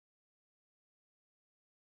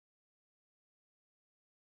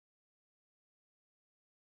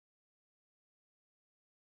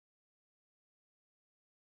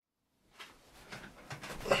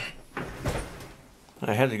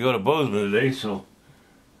I had to go to Bozeman today, so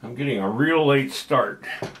I'm getting a real late start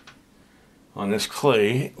on this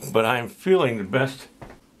clay, but I'm feeling the best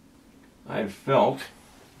I've felt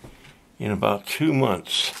in about 2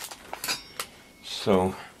 months.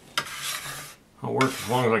 So I'll work as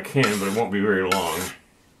long as I can, but it won't be very long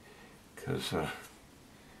because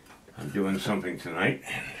I'm doing something tonight,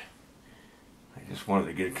 and I just wanted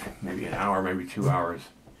to get maybe an hour, maybe 2 hours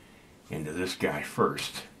into this guy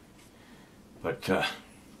first. But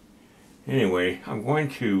anyway, I'm going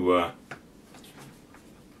to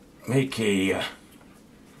make a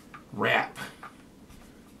wrap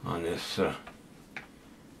on this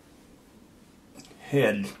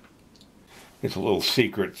head. It's a little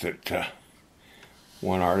secret that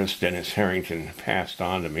one artist, Dennis Harrington, passed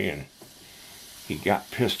on to me, and he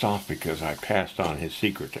got pissed off because I passed on his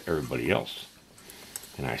secret to everybody else.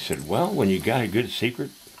 And I said, well, when you got a good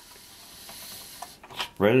secret,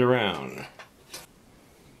 spread it around.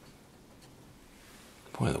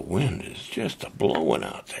 Boy, the wind is just a-blowing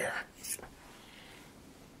out there.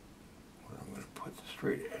 I'm going to put the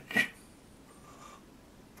straight edge.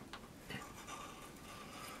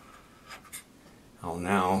 I'll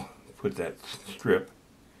now put that strip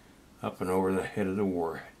up and over the head of the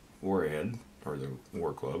warhead, or the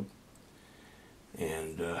war club,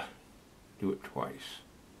 and do it twice.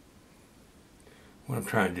 What I'm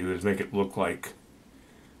trying to do is make it look like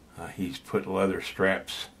he's put leather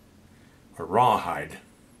straps, or rawhide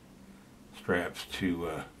straps,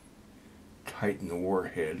 to tighten the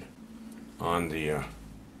warhead on the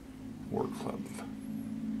war club.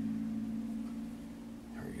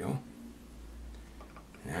 There we go.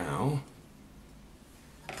 Now,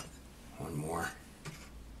 one more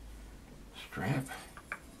strap.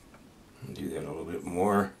 I'll do that a little bit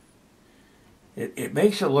more. It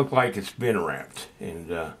makes it look like it's been wrapped,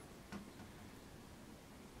 and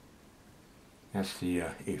that's the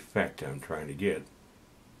effect I'm trying to get.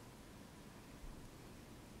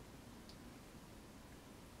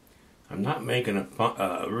 I'm not making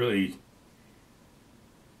a really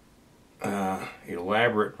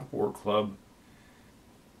elaborate war club.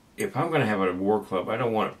 If I'm going to have a war club, I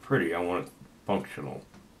don't want it pretty, I want it functional.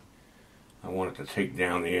 I want it to take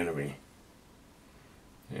down the enemy.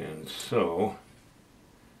 And so,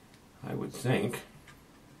 I would think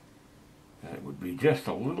that it would be just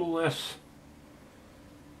a little less,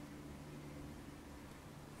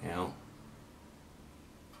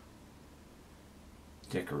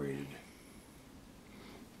 decorated.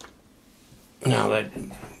 Now that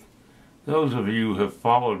those of you who have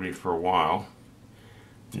followed me for a while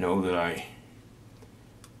know that I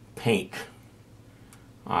paint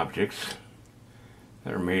objects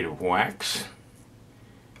that are made of wax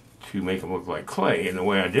to make them look like clay. And the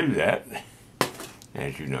way I do that,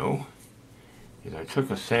 as you know, is I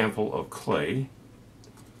took a sample of clay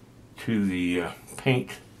to the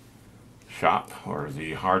paint shop or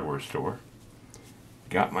the hardware store,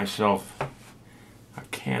 got myself a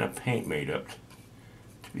can of paint made up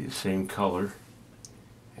to be the same color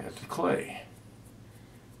as the clay,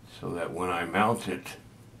 so that when I mount it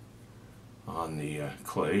on the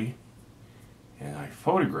clay and I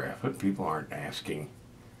photograph it, people aren't asking,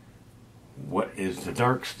 what is the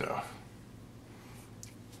dark stuff?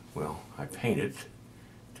 Well, I paint it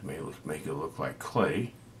to make it look like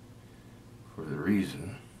clay for the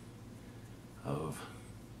reason of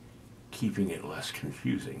keeping it less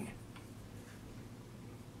confusing.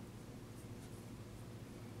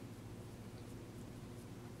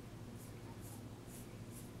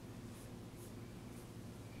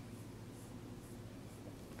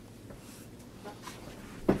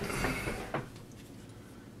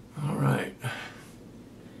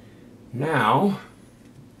 Now,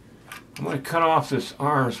 I'm going to cut off this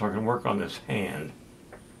arm so I can work on this hand.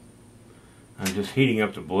 I'm just heating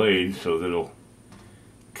up the blade so that it'll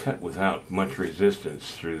cut without much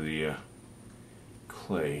resistance through the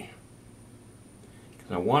clay.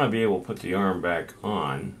 Because I want to be able to put the arm back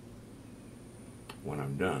on when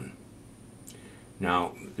I'm done.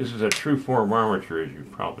 Now, this is a true form armature, as you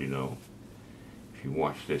probably know, if you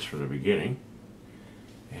watched this from the beginning.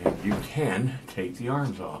 And you can take the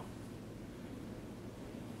arms off.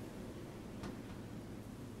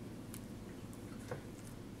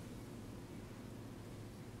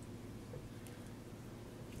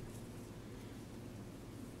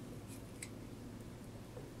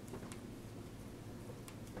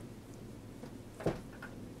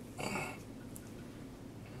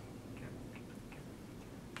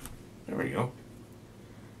 There we go.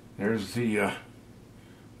 There's the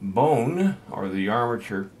bone, or the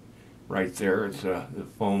armature, right there. It's the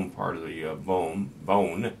foam part of the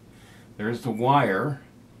bone. There's the wire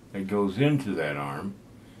that goes into that arm,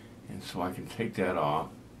 and so I can take that off,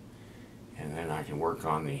 and then I can work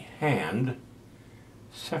on the hand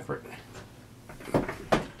separate.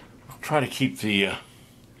 I'll try to keep the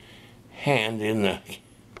hand in the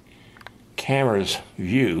camera's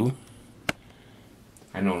view.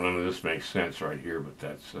 I know none of this makes sense right here, but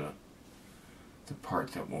that's the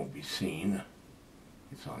part that won't be seen.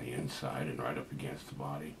 It's on the inside and right up against the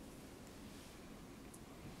body.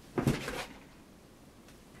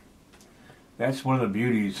 That's one of the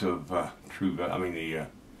beauties of true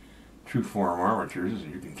form armatures, is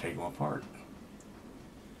you can take them apart.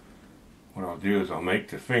 What I'll do is I'll make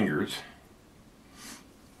the fingers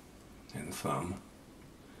and the thumb,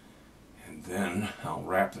 and then I'll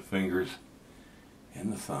wrap the fingers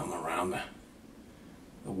and the thumb around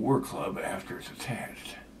the war club after it's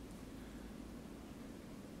attached.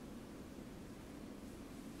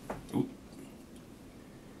 Ooh.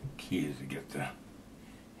 Key is to get the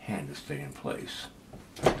hand to stay in place.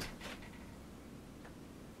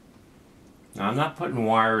 Now I'm not putting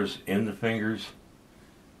wires in the fingers.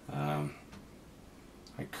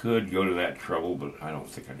 I could go to that trouble, but I don't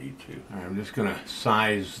think I need to. All right, I'm just going to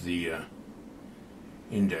size the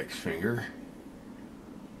index finger.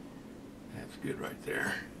 That's good right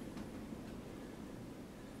there.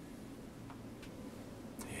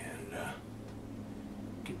 And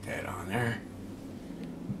get that on there.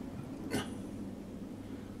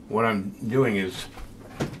 What I'm doing is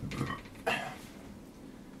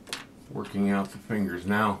working out the fingers.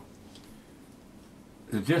 Now,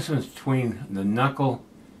 the distance between the knuckle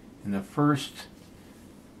and the first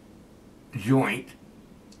joint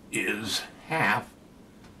is half,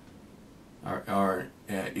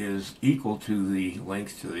 is equal to the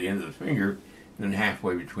length to the end of the finger, and then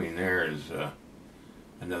halfway between there is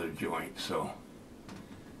another joint. So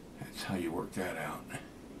that's how you work that out. And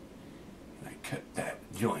I cut that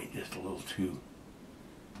joint just a little too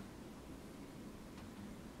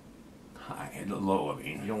high and low. I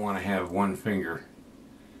mean, you don't want to have one finger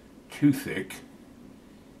too thick,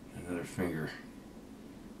 another finger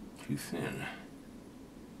too thin.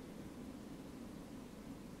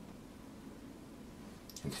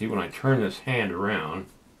 And see, when I turn this hand around,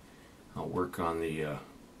 I'll work on the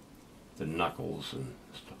knuckles and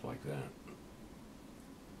stuff like that.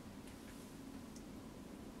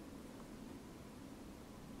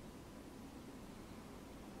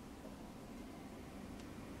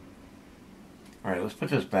 All right, let's put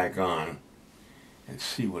this back on and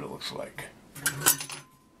see what it looks like.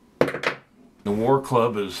 The war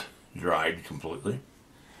club is dried completely,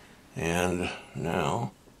 and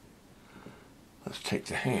now let's take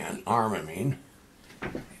the arm, and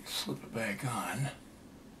slip it back on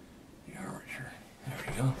the armature. There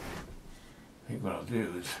we go. I think what I'll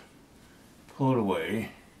do is pull it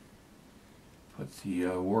away, put the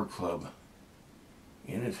war club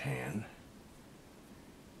in his hand,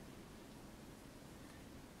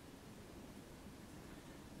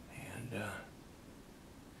 and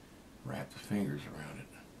wrap the fingers around it.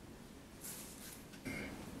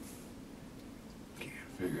 Can't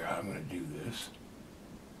figure out how I'm going to do this.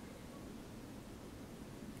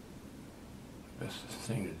 The best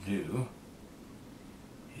thing to do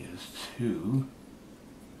is to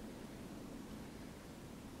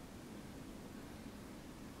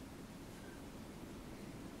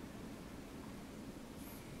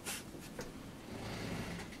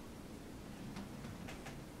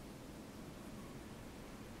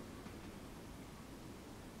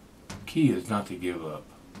key is not to give up.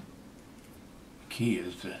 The key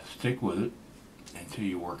is to stick with it until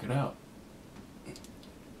you work it out.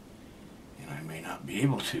 And I may not be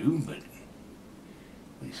able to, but at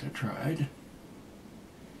least I tried.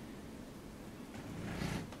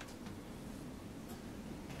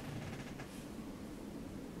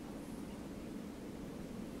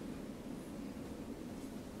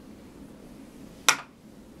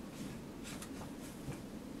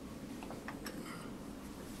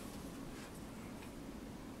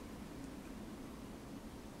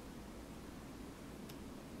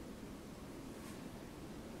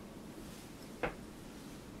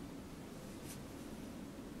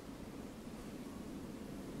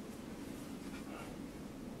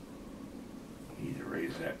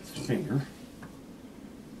 Raise that finger.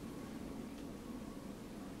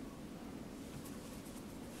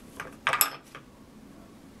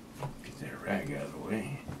 Get that rag out of the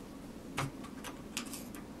way.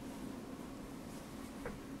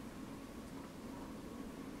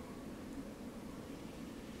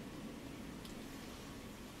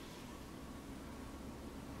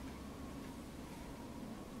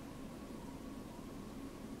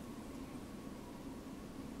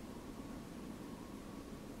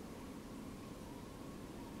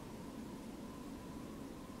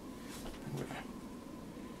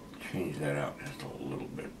 Change that out just a little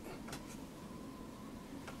bit.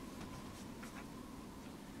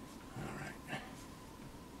 All right.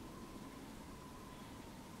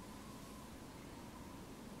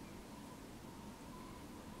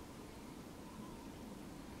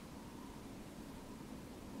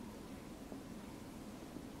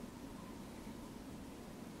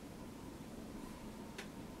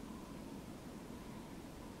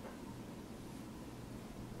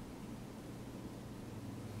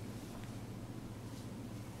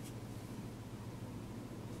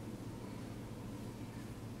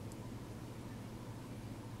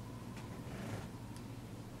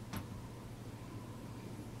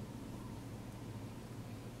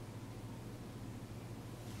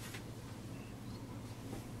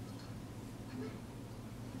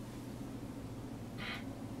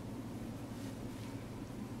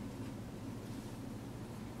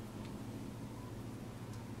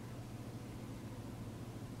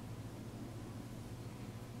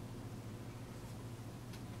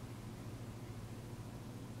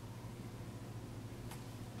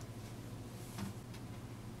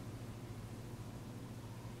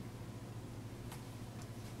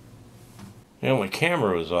 Now my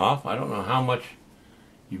camera was off. I don't know how much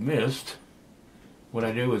you missed. What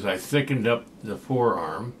I do is I thickened up the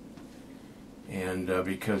forearm, and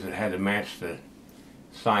because it had to match the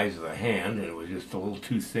size of the hand, and it was just a little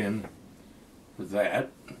too thin for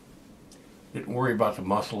that. Didn't worry about the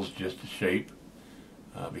muscles, just the shape,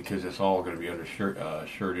 because it's all going to be under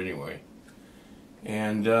shirt anyway.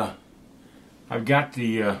 And I've got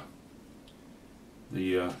the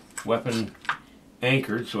weapon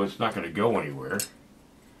anchored, so it's not going to go anywhere.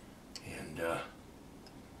 And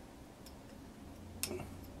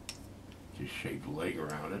just shape the leg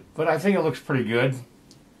around it. But I think it looks pretty good.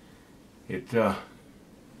 It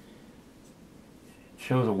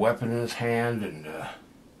shows a weapon in his hand, and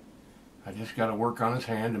I just got to work on his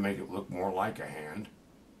hand to make it look more like a hand.